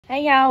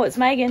Hey y'all, it's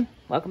Megan.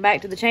 Welcome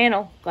back to the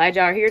channel. Glad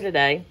y'all are here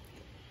today.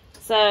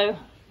 So,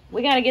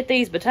 we got to get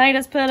these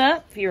potatoes put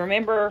up. If you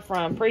remember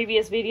from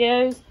previous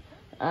videos,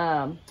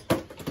 our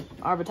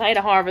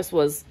potato harvest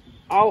was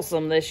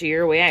awesome this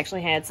year. We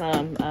actually had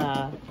some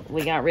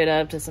we got rid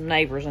of to some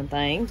neighbors and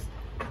things.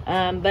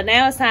 But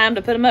now it's time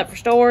to put them up for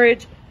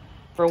storage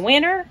for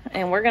winter,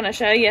 and we're going to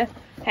show you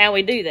how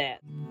we do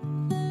that.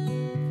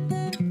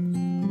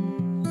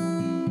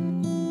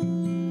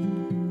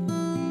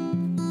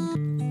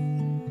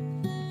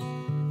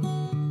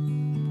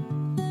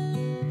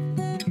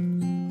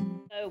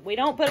 We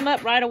don't put them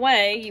up right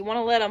away. You want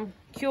to let them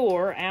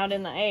cure out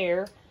in the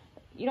air.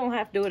 You don't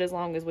have to do it as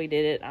long as we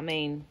did it. I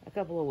mean, a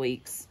couple of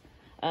weeks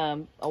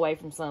away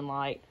from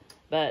sunlight.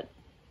 But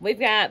we've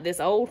got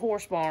this old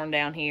horse barn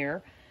down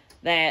here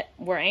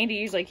where Andy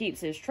usually keeps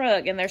his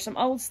truck, and there's some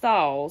old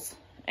stalls.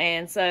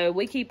 And so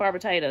we keep our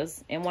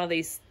potatoes in one of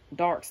these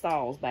dark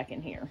stalls back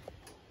in here.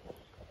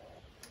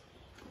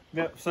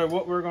 Yep, so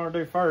what we're going to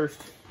do first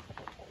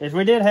is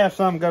we did have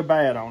some go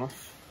bad on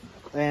us,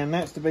 and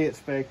that's to be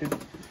expected.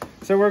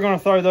 So we're going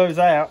to throw those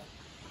out.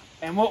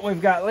 And what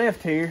we've got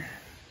left here,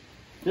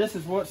 this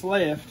is what's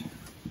left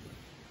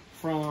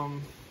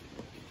from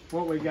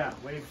what we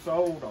got. We've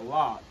sold a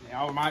lot.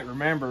 Y'all might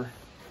remember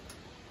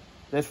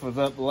this was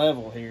up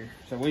level here.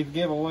 So we've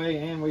given away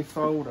and we've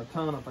sold a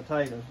ton of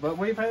potatoes. But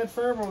we've had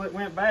several that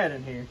went bad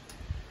in here.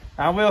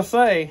 I will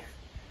say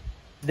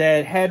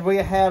that had we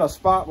had a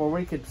spot where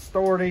we could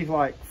store these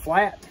like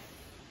flat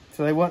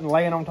so they wasn't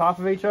laying on top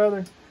of each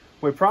other,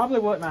 we probably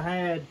wouldn't have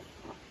had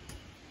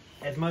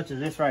as much as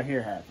this right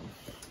here happened.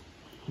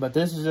 But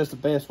this is just the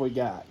best we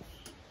got.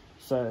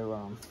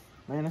 So,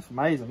 man, it's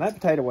amazing. That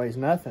potato weighs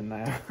nothing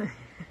now.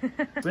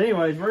 But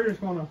anyways, we're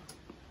just going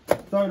to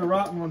throw the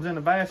rotten ones in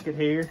the basket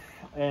here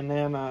and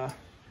then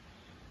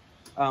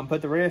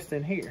put the rest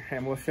in here.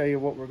 And we'll show you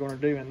what we're going to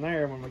do in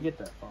there when we get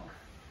that far.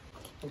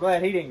 I'm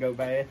glad he didn't go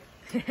bad.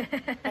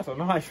 That's a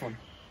nice one.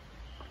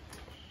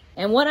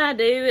 And what I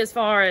do as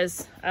far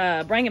as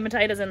bringing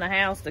potatoes in the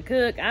house to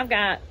cook, I've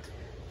got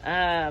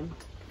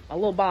a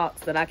little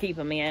box that I keep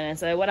them in. And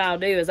so what I'll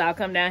do is I'll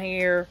come down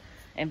here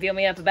and fill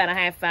me up about a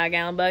half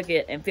 5-gallon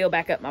bucket and fill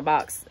back up my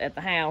box at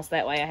the house.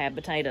 That way I have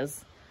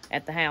potatoes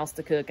at the house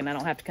to cook, and I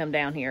don't have to come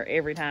down here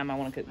every time I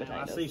want to cook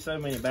potatoes. I see so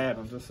many bad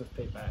ones. Let's just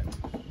pick back.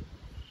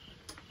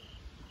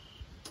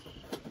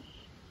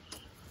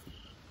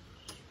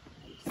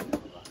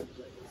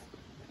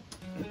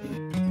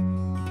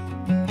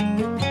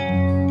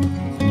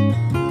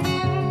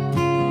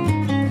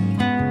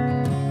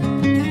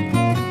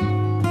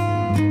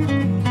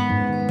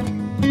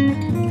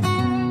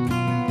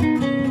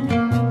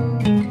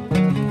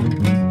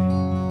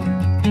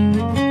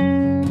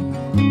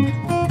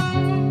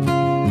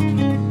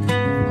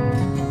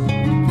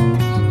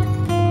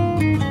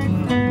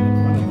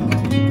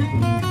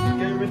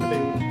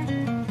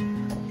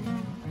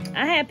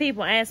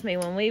 People ask me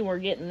when we were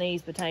getting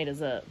these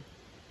potatoes up,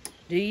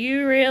 do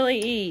you really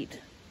eat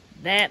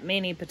that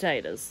many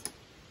potatoes?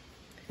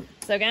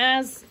 So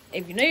guys,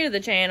 if you're new to the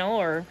channel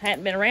or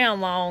hadn't been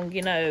around long,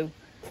 you know,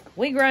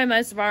 we grow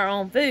most of our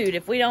own food.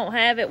 If we don't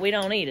have it, we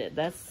don't eat it.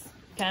 That's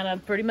kind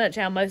of pretty much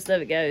how most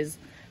of it goes,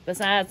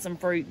 besides some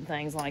fruit and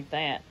things like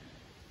that.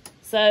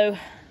 So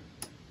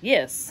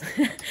yes,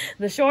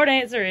 the short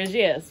answer is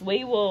yes.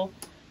 We will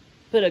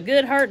put a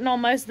good hurting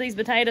on most of these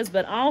potatoes,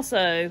 but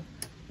also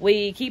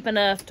we keep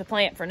enough to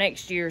plant for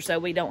next year so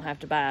we don't have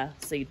to buy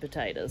seed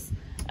potatoes.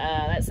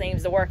 That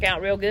seems to work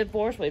out real good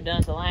for us. We've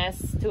done it the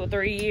last 2 or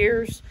 3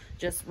 years,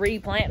 just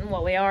replanting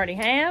what we already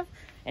have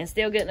and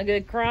still getting a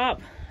good crop.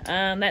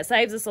 That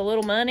saves us a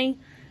little money,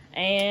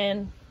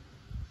 and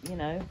you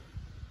know,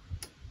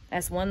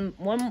 that's one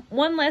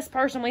less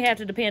person we have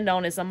to depend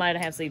on is somebody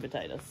to have seed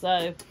potatoes.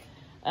 So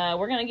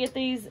we're gonna get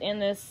these in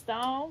this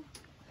stall.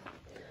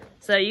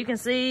 So you can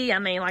see, I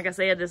mean, like I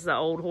said, this is an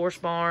old horse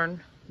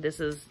barn.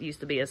 This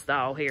used to be a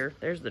stall here.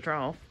 There's the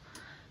trough.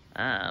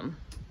 That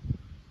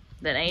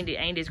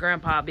Andy's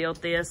grandpa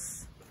built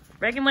this.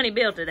 Reckon when he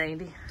built it,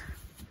 Andy?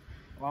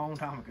 Long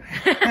time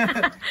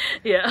ago.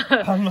 Yeah.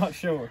 I'm not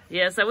sure.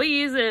 Yeah, so we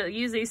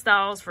use these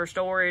stalls for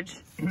storage.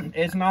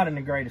 It's not in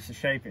the greatest of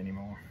shape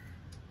anymore,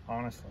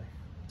 honestly.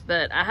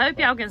 But I hope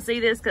y'all can see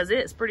this because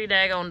it's pretty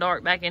daggone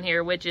dark back in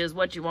here, which is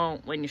what you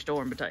want when you're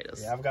storing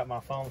potatoes. Yeah, I've got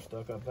my phone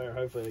stuck up there.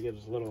 Hopefully it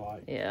gives us a little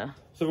light. Yeah.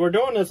 So we're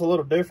doing this a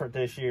little different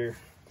this year.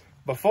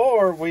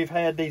 Before, we've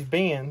had these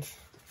bins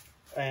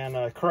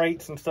and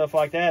crates and stuff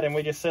like that, and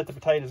we just set the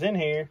potatoes in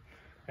here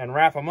and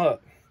wrap them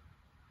up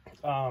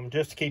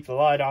just to keep the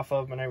light off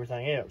of them and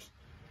everything else.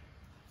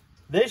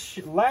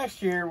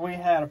 Last year, we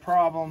had a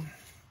problem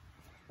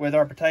with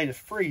our potatoes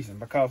freezing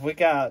because we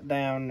got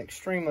down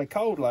extremely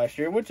cold last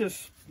year, which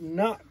is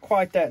not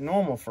quite that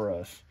normal for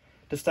us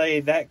to stay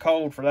that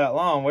cold for that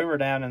long. We were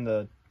down in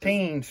the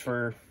teens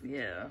for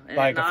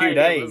like a few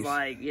days. It was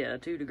like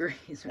 2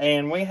 degrees.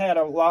 And we had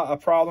a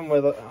problem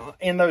with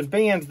in those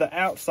bins. The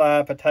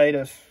outside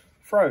potatoes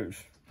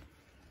froze,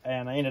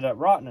 and they ended up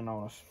rotting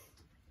on us.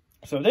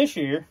 So this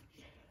year,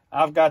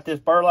 I've got this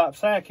burlap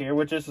sack here,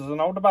 which this is an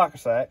old tobacco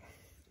sack,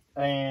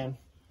 and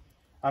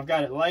I've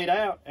got it laid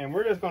out, and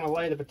we're just going to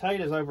lay the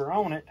potatoes over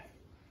on it,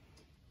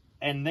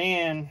 and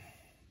then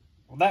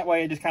that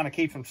way it just kind of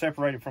keeps them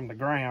separated from the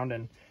ground,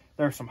 and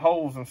there's some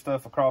holes and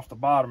stuff across the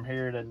bottom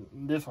here that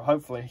this will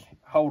hopefully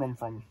hold them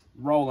from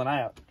rolling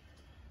out.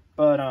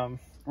 But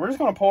we're just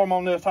going to pour them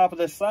on the top of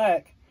this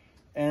sack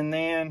and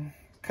then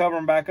cover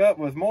them back up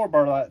with more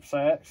burlap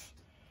sacks.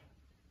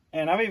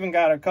 And I've even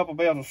got a couple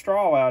bales of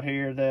straw out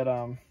here that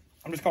I'm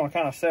just going to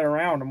kind of set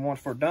around them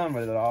once we're done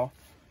with it all.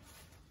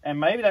 And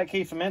maybe that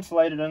keeps them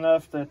insulated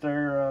enough that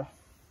they're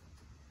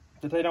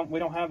we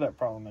don't have that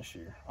problem this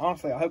year.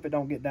 Honestly, I hope it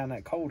don't get down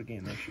that cold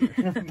again this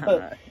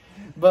year.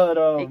 but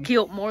it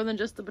killed more than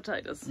just the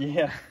potatoes.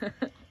 Yeah.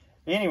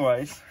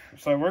 Anyways,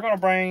 so we're going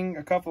to bring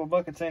a couple of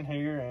buckets in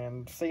here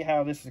and see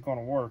how this is going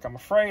to work. I'm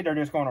afraid they're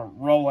just going to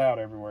roll out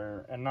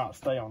everywhere and not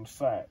stay on the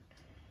sack.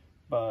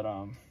 But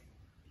I'm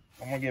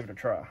going to give it a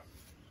try.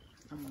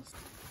 Well,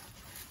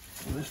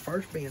 this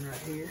first bin right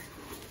here,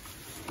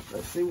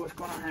 let's see what's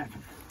going to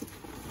happen.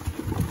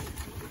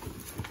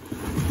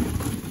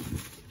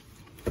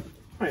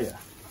 Oh yeah,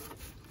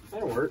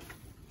 that'll work.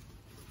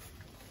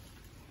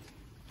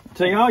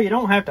 So y'all, you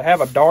don't have to have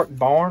a dark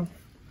barn.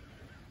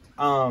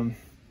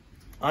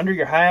 Under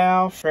your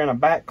house or in a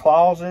back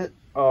closet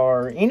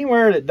or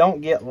anywhere that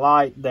don't get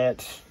light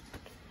that's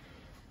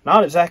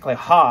not exactly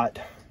hot,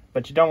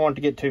 but you don't want it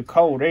to get too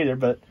cold either.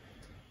 But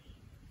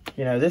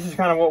you know, this is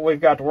kind of what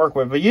we've got to work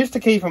with. We used to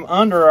keep them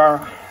under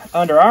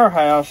our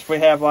house. We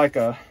have like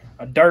a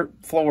dirt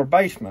floor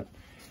basement,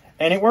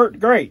 and it worked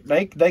great.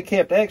 They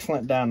kept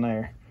excellent down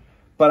there.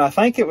 But I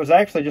think it was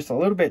actually just a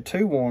little bit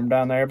too warm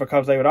down there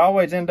because they would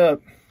always end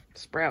up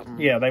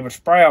sprouting. Yeah, they would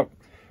sprout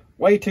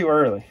way too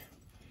early.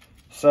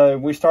 So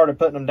we started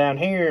putting them down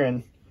here,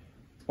 and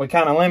we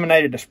kind of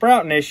eliminated the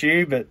sprouting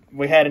issue, but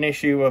we had an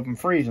issue of them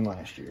freezing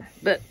last year.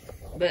 But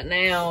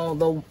now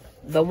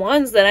the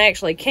ones that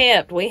actually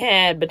kept, we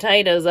had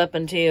potatoes up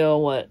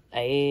until what,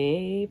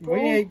 April?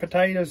 We ate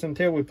potatoes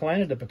until we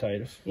planted the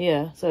potatoes.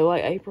 Yeah, so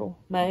like April,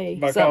 May,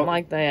 something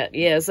like that.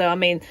 Yeah, so I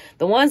mean,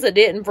 the ones that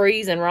didn't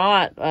freeze and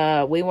rot,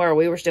 we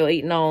were still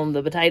eating on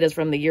the potatoes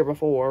from the year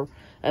before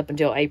up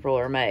until April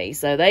or May.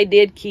 So they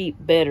did keep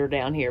better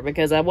down here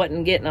because I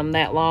wasn't getting them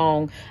that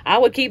long. I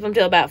would keep them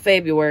till about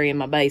February in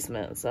my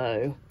basement.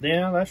 So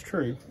yeah, that's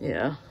true.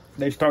 Yeah,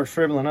 they start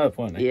shriveling up,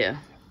 wouldn't they? Yeah.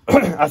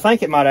 I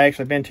think it might have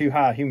actually been too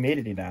high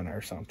humidity down there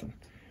or something.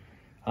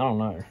 I don't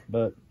know.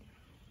 But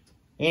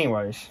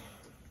anyways,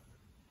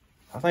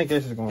 I think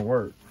this is going to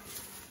work.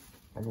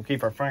 We're going to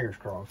keep our fingers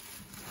crossed.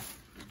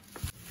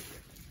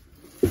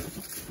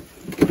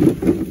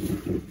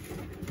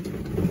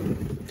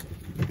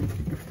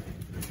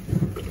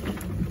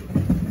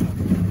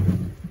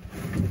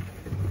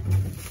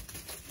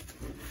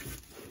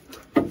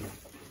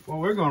 What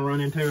we're going to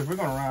run into is we're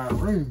going to run out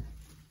of room.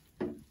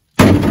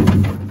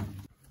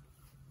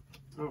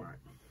 Alright,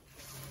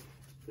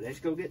 let's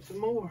go get some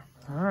more.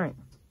 Alright.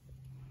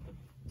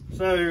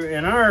 So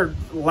in our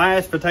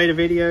last potato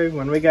video,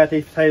 when we got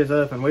these potatoes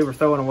up and we were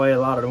throwing away a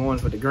lot of the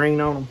ones with the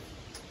green on them,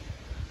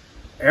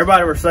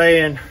 everybody was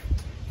saying,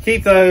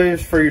 keep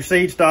those for your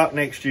seed stock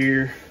next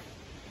year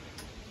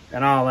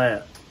and all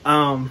that.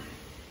 I'm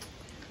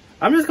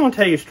just going to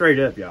tell you straight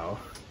up, y'all.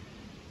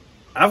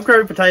 I've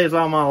grown potatoes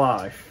all my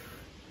life.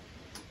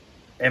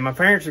 And my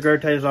parents have grown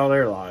potatoes all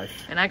their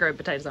life. And I grow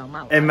potatoes all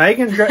my life. And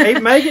Megan's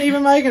even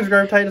Megan's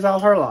grown potatoes all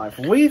her life.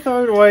 We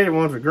throw away the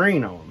ones with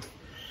green on them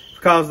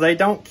because they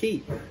don't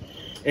keep.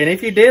 And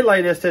if you did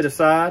lay this to the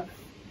side,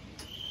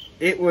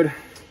 it's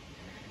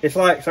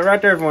like, so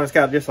right there, everyone's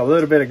got just a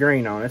little bit of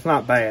green on it. It's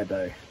not bad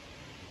though.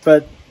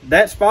 But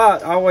that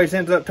spot always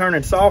ends up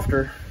turning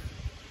softer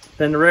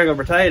than the regular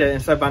potato.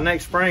 And so by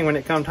next spring, when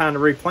it comes time to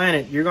replant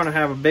it, you're going to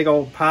have a big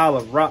old pile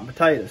of rotten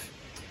potatoes.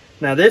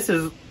 Now this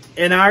is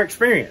in our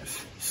experience.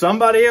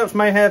 Somebody else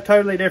may have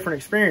totally different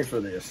experience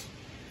with this.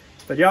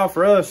 But y'all,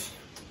 for us,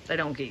 they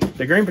don't keep.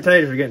 The green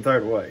potatoes are getting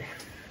thrown away.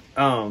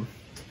 And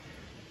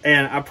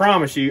I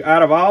promise you,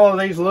 out of all of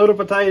these little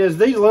potatoes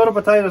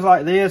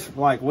like this,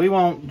 like we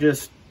won't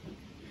just,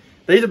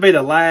 these will be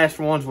the last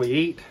ones we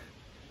eat.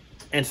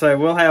 And so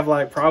we'll have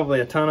like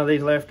probably a ton of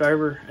these left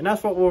over. And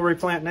that's what we'll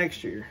replant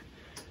next year.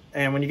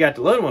 And when you got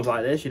the little ones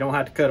like this, you don't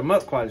have to cut them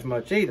up quite as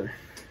much either.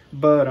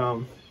 But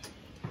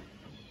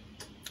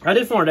I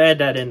just wanted to add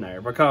that in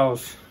there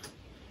because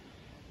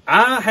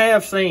I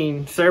have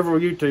seen several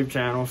YouTube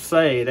channels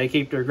say they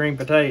keep their green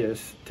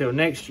potatoes till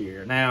next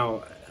year.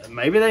 Now,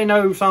 maybe they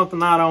know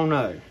something I don't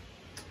know.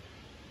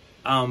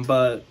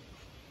 But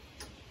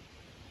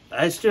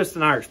that's just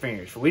in our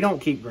experience. We don't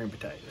keep green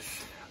potatoes.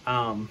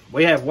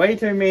 We have way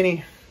too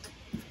many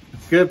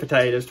good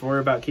potatoes to worry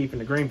about keeping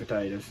the green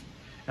potatoes.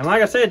 And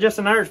like I said, just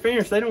in our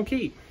experience, they don't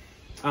keep.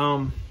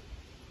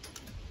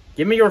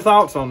 Give me your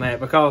thoughts on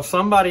that because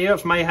somebody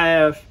else may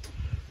have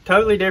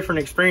totally different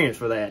experience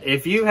with that.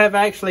 If you have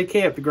actually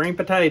kept green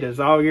potatoes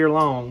all year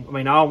long, I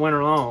mean all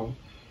winter long,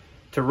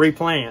 to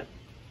replant,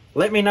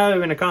 let me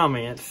know in the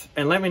comments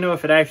and let me know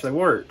if it actually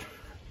worked.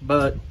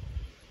 But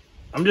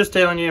I'm just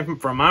telling you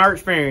from our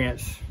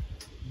experience,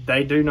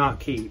 they do not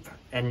keep.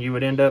 and you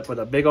would end up with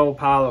a big old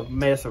pile of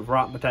mess of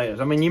rotten potatoes.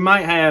 I mean, you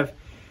might have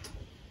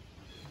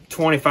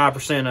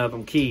 25% of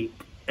them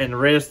keep, and the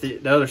rest, the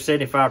other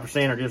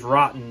 75% are just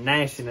rotten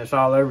nastiness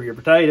all over your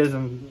potatoes,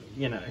 and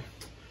you know,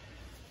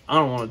 I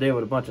don't want to deal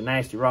with a bunch of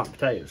nasty rotten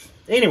potatoes.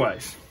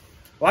 Anyways,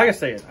 like I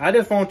said, I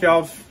just want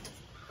y'all's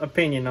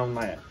opinion on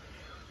that.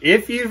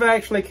 If you've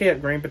actually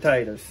kept green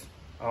potatoes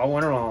all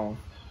winter long,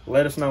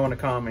 let us know in the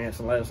comments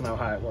and let us know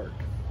how it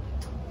worked.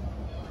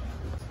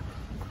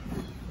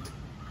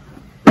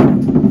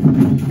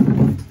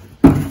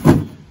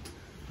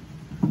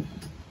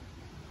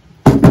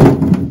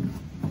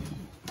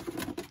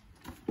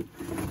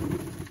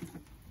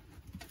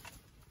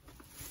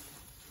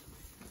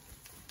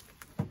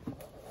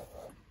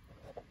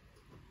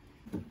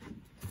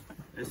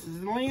 This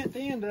is the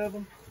end of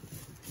them.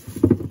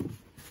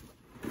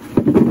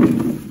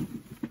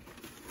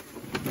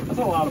 That's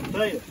a lot of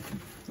potatoes.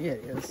 Yeah,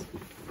 it is.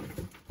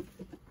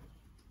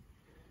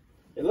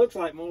 It looks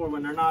like more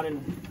when they're not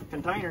in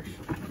containers.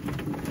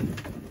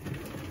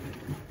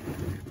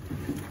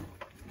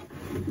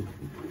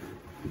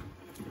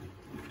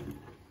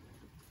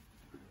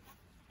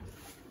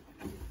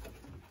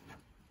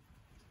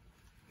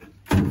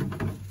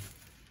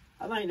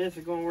 I think this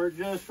is going to work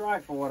just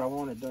right for what I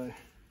want to do.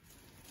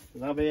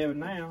 Because I'll be able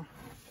now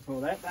to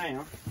pull that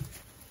down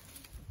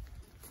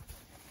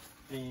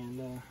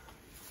and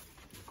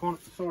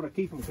sort of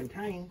keep them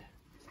contained.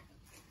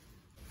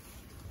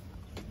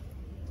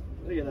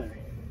 Look at there.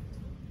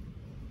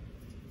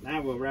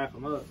 Now we'll wrap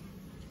them up.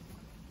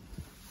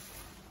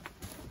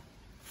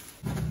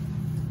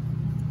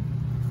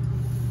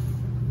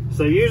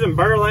 So using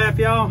burlap,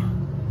 y'all,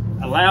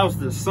 allows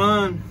the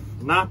sun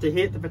not to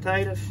hit the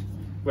potatoes,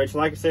 which,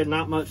 like I said,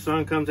 not much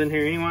sun comes in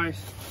here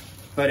anyways.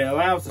 But it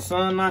allows the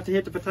sun not to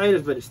hit the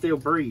potatoes, but it still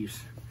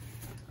breathes.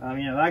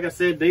 You know, like I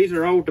said, these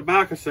are old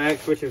tobacco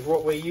sacks, which is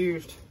what we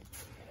used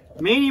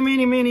many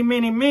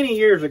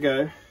years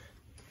ago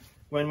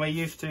when we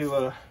used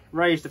to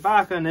raise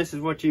tobacco, and this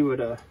is what you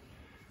would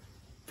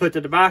put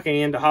the tobacco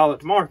in to haul it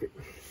to market.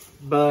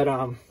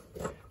 But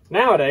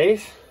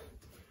nowadays,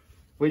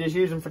 we just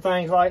use them for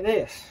things like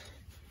this.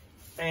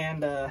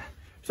 And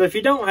so if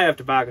you don't have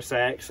tobacco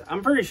sacks,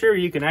 I'm pretty sure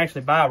you can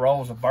actually buy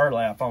rolls of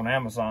burlap on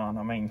Amazon.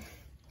 I mean,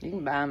 you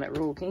can buy them at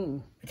Rural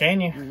King. Can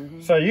you?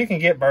 Mm-hmm. So you can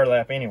get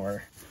burlap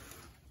anywhere.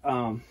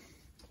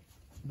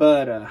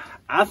 But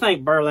I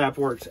think burlap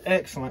works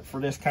excellent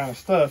for this kind of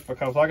stuff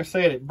because, like I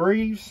said, it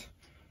breathes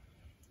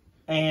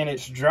and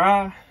it's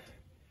dry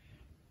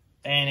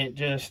and it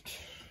just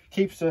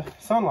keeps the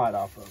sunlight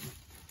off of them.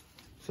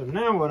 So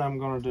now what I'm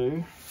going to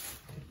do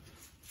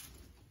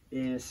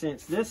is,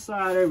 since this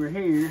side over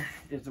here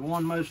is the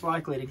one most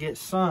likely to get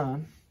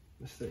sun,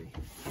 let's see.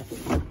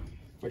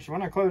 Which,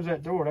 when I close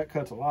that door, that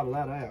cuts a lot of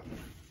that out.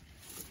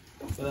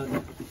 But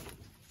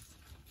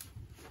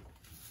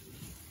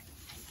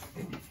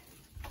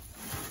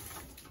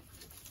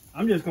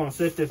I'm just going to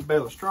set this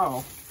bale of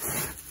straw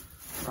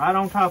right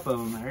on top of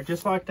them there,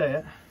 just like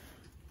that.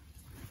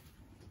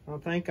 I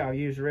think I'll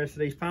use the rest of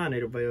these pine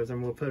needle bales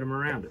and we'll put them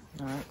around it.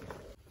 All right.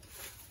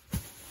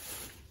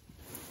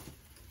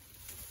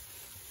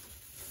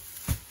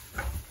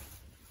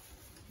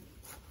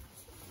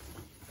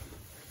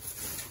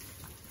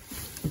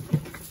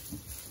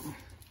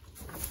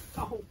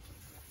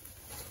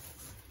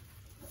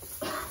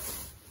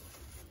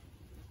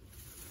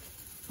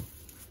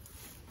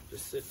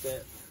 Just sit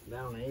that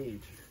down the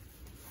edge.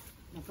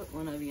 I'll put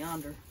one over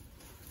yonder.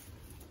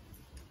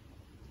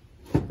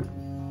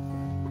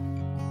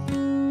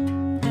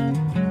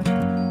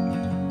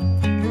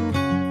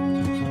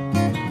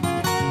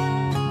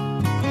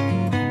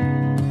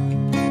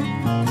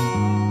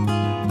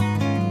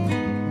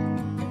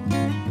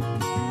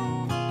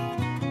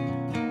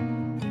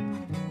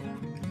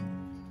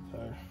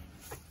 So,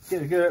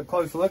 get a good up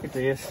close look at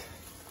this.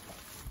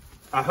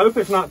 I hope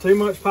it's not too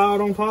much piled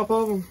on top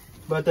of them,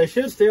 but they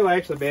should still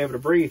actually be able to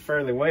breathe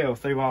fairly well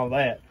through all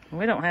that.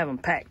 We don't have them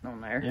packed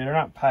on there. Yeah, they're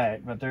not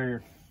packed, but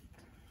they're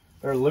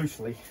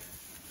loosely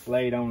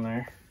laid on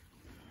there.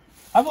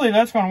 I believe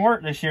that's going to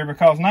work this year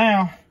because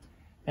now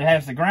it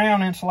has the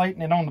ground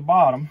insulating it on the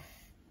bottom,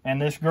 and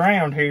this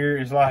ground here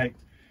is like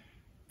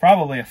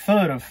probably a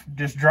foot of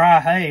just dry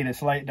hay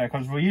that's laid there,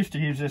 because we used to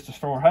use this to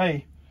store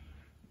hay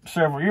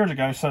several years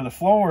ago. So the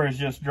floor is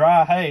just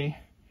dry hay,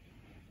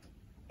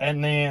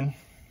 and then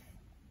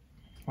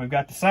we've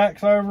got the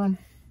sacks over them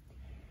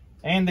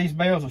and these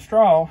bales of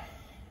straw.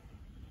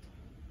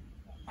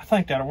 I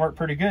think that'll work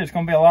pretty good. It's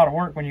going to be a lot of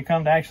work when you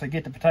come to actually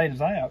get the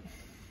potatoes out.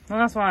 Well,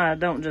 that's why I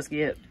don't just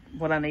get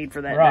what I need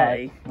for that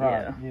day.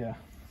 Right, yeah.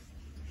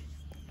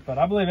 But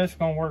I believe it's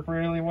going to work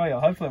really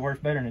well. Hopefully it works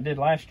better than it did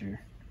last year.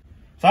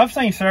 So I've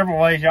seen several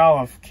ways, y'all,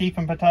 of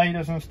keeping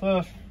potatoes and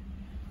stuff.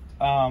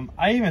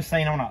 I even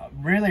seen on a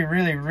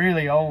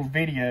really old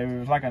video, it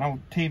was like an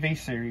old TV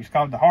series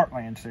called the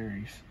Heartland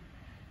series.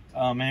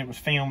 And it was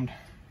filmed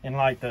in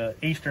like the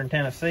eastern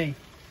Tennessee.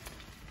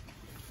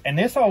 And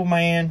this old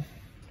man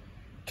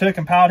took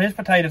and piled his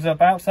potatoes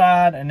up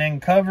outside and then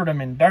covered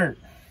them in dirt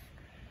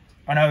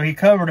I know he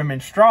covered them in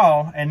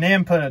straw and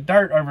then put a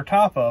dirt over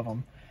top of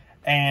them.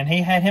 And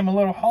he had him a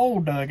little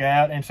hole dug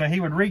out, and so he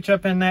would reach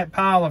up in that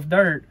pile of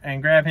dirt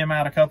and grab him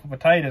out a couple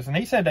potatoes. And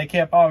he said they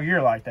kept all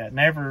year like that.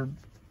 Never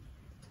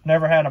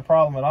had a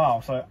problem at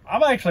all. So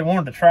I've actually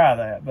wanted to try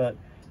that, but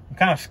I'm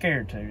kind of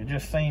scared to. It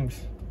just seems,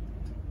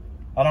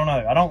 I don't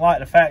know. I don't like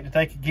the fact that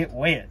they could get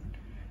wet.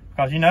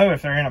 Because, you know,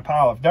 if they're in a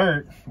pile of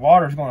dirt,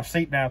 water's going to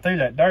seep down through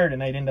that dirt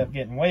and they'd end up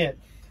getting wet.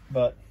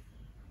 But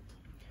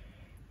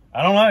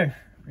I don't know.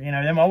 You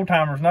know, them old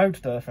timers know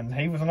stuff, and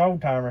he was an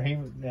old timer.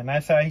 And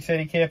that's how he said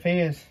he kept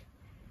his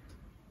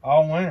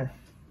all winter.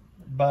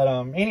 But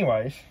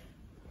anyways,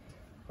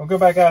 we'll go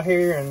back out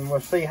here and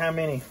we'll see how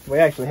many we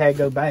actually had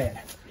go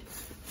bad.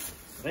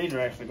 These are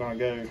actually going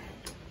to go.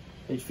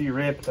 These few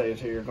red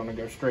potatoes here are going to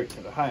go straight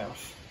to the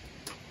house.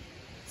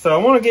 So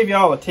I want to give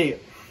y'all a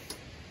tip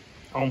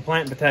on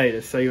planting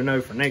potatoes, so you'll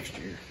know for next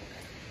year.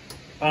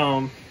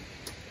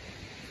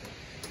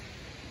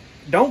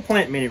 Don't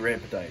plant many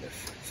red potatoes.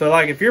 So,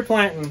 like, if you're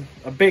planting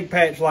a big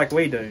patch like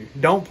we do,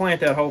 don't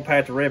plant that whole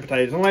patch of red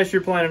potatoes unless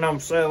you're planning on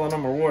selling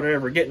them or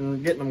whatever,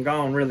 getting them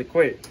gone really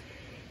quick.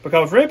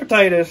 Because red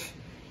potatoes,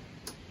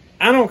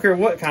 I don't care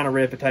what kind of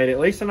red potato, at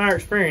least in our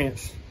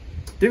experience,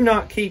 do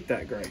not keep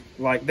that great.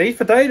 Like, these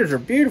potatoes are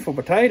beautiful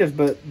potatoes,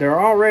 but they're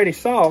already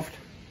soft,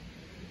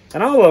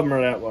 and all of them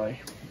are that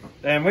way.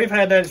 And we've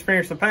had that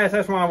experience in the past.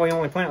 That's why we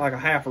only plant like a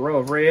half a row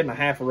of red and a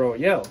half a row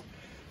of yellow.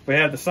 We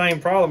have the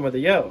same problem with the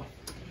yellow.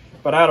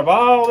 But out of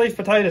all these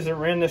potatoes that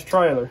were in this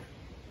trailer,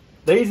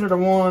 these are the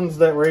ones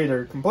that were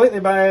either completely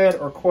bad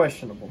or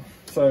questionable.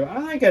 So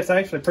I think that's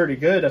actually pretty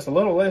good. That's a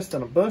little less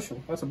than a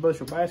bushel. That's a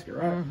bushel basket,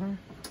 right? Mm-hmm.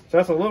 So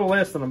that's a little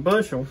less than a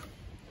bushel.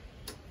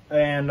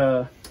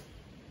 And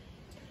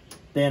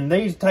then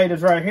these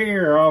potatoes right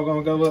here are all going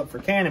to go up for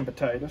canning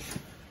potatoes.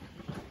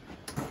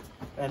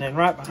 And then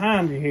right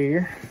behind you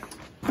here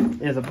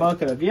is a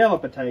bucket of yellow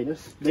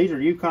potatoes. These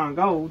are Yukon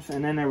Golds.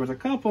 And then there was a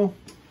couple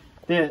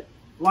that,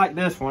 like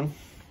this one,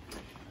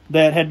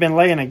 that had been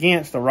laying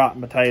against a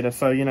rotten potato.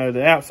 So, you know,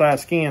 the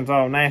outside skin's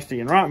all nasty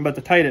and rotten, but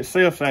the potato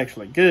itself's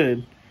actually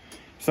good.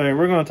 So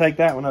we're going to take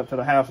that one up to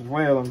the house as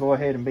well and go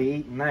ahead and be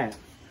eating that.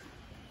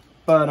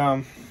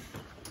 But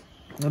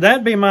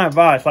that'd be my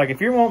advice. Like, if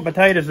you want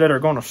potatoes that are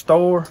going to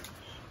store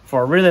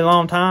for a really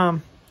long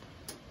time,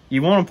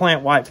 you want to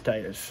plant white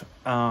potatoes.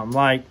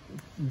 Like,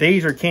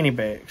 these are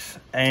Kennebecks,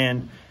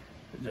 and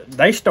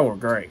they store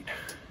great.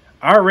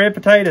 Our red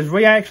potatoes,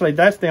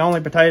 that's the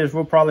only potatoes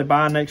we'll probably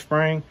buy next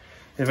spring.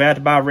 If we have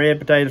to buy red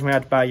potatoes, we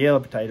have to buy yellow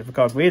potatoes,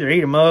 because we either eat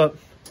them up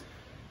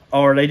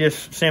or they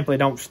just simply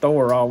don't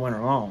store all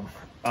winter long.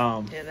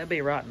 Yeah, they'll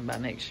be rotten by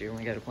next year when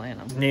we go to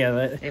plant them.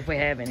 Yeah. If we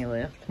have any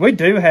left. We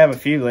do have a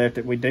few left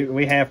that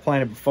we have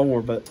planted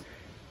before, but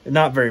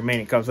not very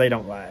many because they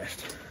don't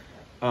last.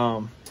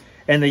 And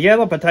the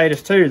yellow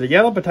potatoes too. The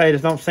yellow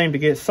potatoes don't seem to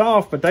get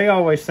soft, but they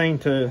always seem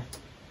to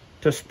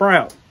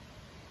sprout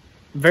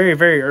very,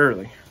 very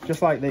early,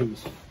 just like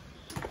these.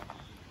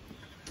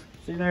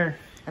 See there?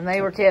 And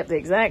they were kept the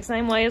exact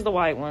same way as the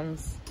white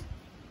ones.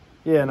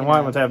 Yeah, and the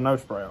white ones have no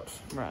sprouts.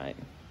 Right.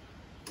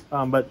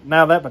 But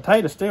now that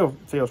potato still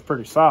feels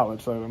pretty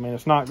solid. So, I mean,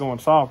 it's not going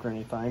soft or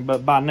anything.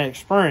 But by next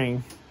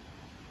spring,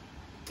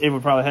 it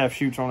would probably have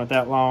shoots on it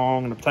that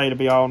long. And the potato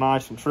be all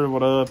nice and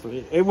shriveled up.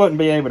 It wouldn't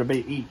be able to be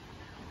eaten.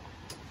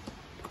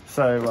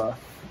 So,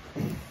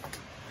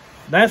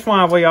 that's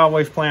why we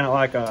always plant it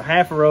like a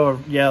half a row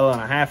of yellow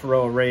and a half a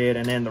row of red.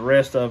 And then the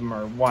rest of them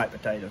are white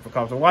potatoes.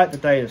 Because the white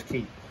potatoes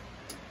keep.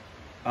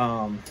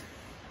 I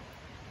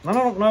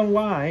don't know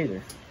why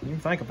either. You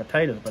think a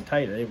potato's a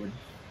potato, it would.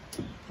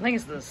 I think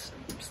it's the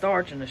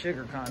starch and the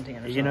sugar content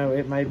or something. You know,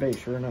 it may be,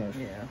 sure enough.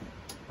 Yeah.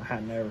 I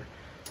had never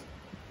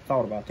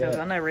thought about that. Because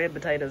I know red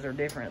potatoes are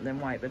different than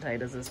white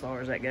potatoes as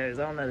far as that goes.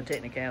 I don't know the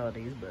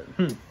technicalities,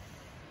 but.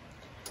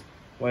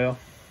 Well,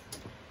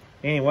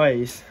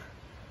 anyways,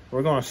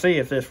 we're going to see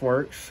if this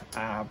works.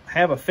 I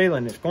have a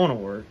feeling it's going to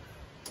work.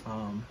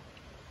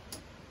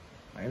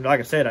 And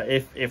like I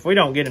said, if we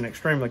don't get an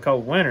extremely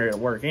cold winter, it'll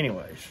work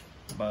anyways.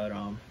 But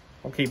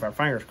we'll keep our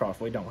fingers crossed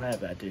we don't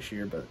have that this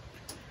year, but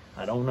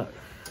I don't know.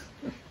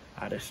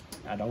 I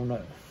don't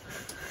know.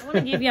 I want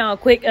to give y'all a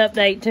quick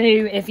update,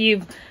 too. If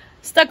you've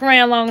stuck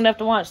around long enough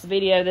to watch the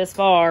video this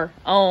far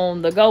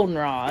on the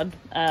goldenrod,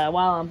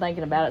 while I'm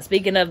thinking about it,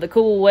 speaking of the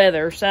cool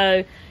weather.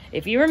 So,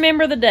 if you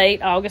remember the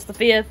date, August the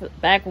 5th,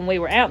 back when we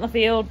were out in the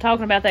field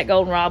talking about that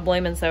goldenrod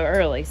blooming so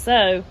early.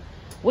 So,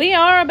 we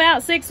are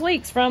about 6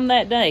 weeks from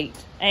that date.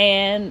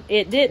 And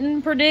it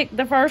didn't predict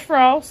the first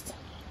frost,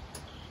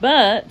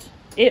 but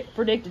it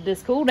predicted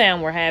this cool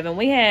down we're having.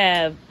 We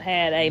have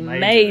had a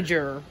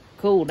major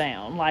cool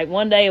down. Like,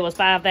 one day it was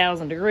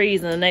 5,000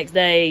 degrees, and the next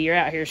day you're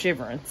out here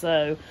shivering.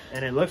 So,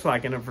 and it looks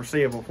like in a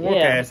foreseeable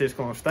forecast it's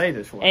going to stay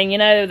this way. And, you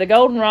know, the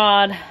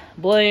goldenrod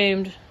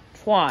bloomed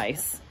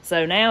twice.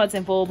 So now it's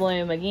in full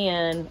bloom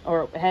again,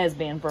 or it has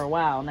been for a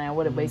while now.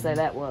 What did we say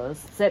that was?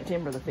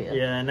 September the 5th.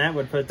 Yeah, and that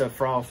would put the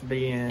frost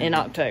being in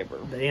October.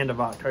 The end of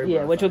October.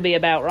 Yeah, which would be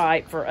about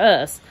right for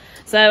us.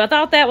 So I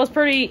thought that was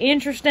pretty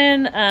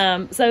interesting.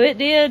 So it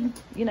did,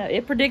 you know,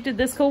 it predicted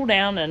this cool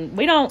down, and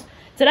we don't,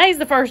 today's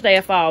the first day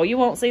of fall. You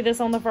won't see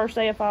this on the first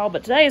day of fall,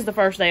 but today is the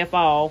first day of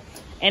fall.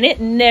 And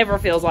it never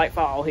feels like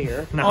fall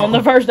here on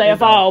the first day of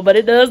fall, but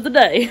it does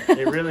today.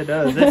 It really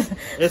does.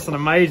 It's an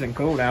amazing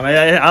cool down.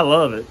 I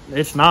love it.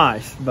 It's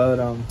nice, but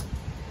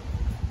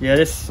yeah,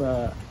 this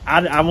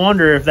I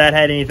wonder if that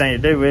had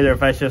anything to do with it, or if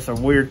that's just a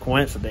weird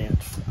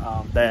coincidence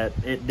that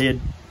it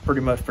did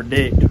pretty much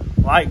predict,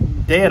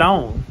 like dead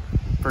on,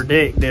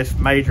 predict this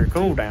major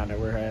cool down that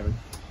we're having.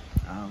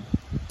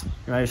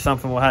 You know, it's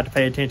something we'll have to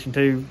pay attention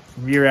to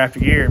year after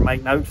year and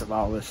make notes of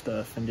all this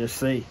stuff and just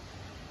see.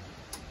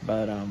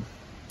 But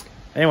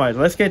anyways,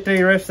 let's get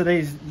the rest of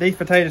these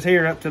potatoes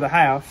here up to the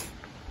house.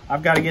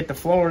 I've got to get the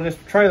floor of this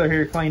trailer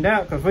here cleaned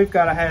out because we've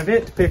got to have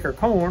it to pick our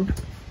corn.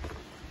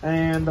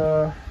 And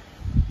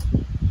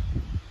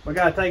we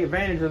got to take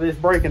advantage of this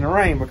break in the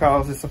rain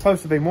because it's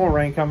supposed to be more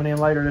rain coming in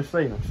later this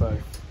season. So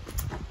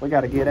we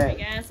got to get at it.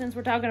 Hey guys, since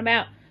we're talking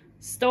about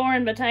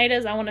storing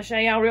potatoes, I want to show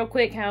y'all real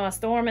quick how I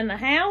store them in the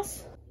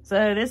house.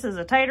 So this is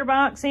a tater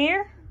box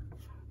here.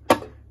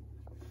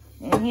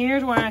 And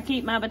here's where I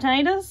keep my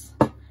potatoes.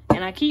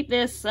 And I keep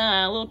this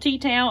little tea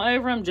towel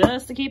over them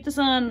just to keep the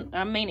sun,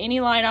 any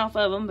light off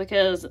of them,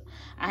 because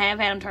I have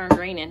had them turn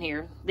green in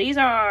here. These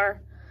are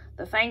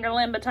the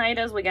fingerling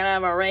potatoes we got out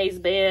of our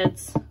raised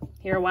beds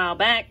here a while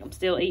back. I'm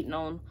still eating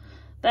on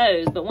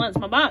those. But once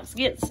my box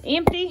gets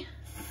empty,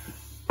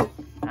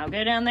 I'll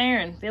go down there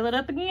and fill it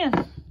up again.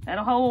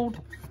 That'll hold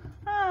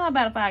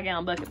about a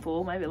 5-gallon bucket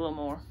full, maybe a little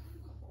more.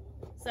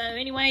 So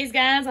anyways,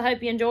 guys, I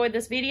hope you enjoyed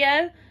this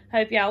video.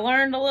 Hope y'all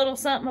learned a little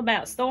something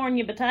about storing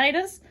your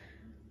potatoes.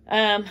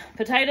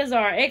 Potatoes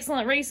are an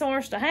excellent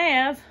resource to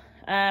have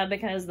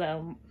because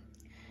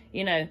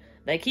you know,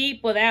 they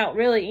keep without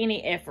really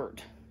any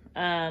effort,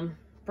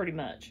 pretty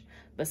much,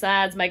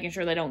 besides making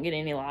sure they don't get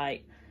any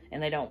light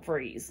and they don't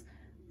freeze.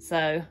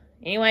 So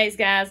anyways,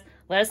 guys,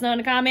 let us know in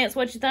the comments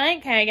what you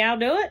think, how y'all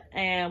do it,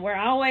 and we're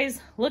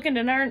always looking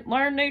to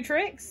learn new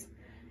tricks.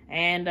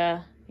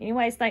 And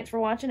anyways, thanks for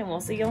watching, and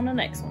we'll see you on the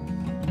next one.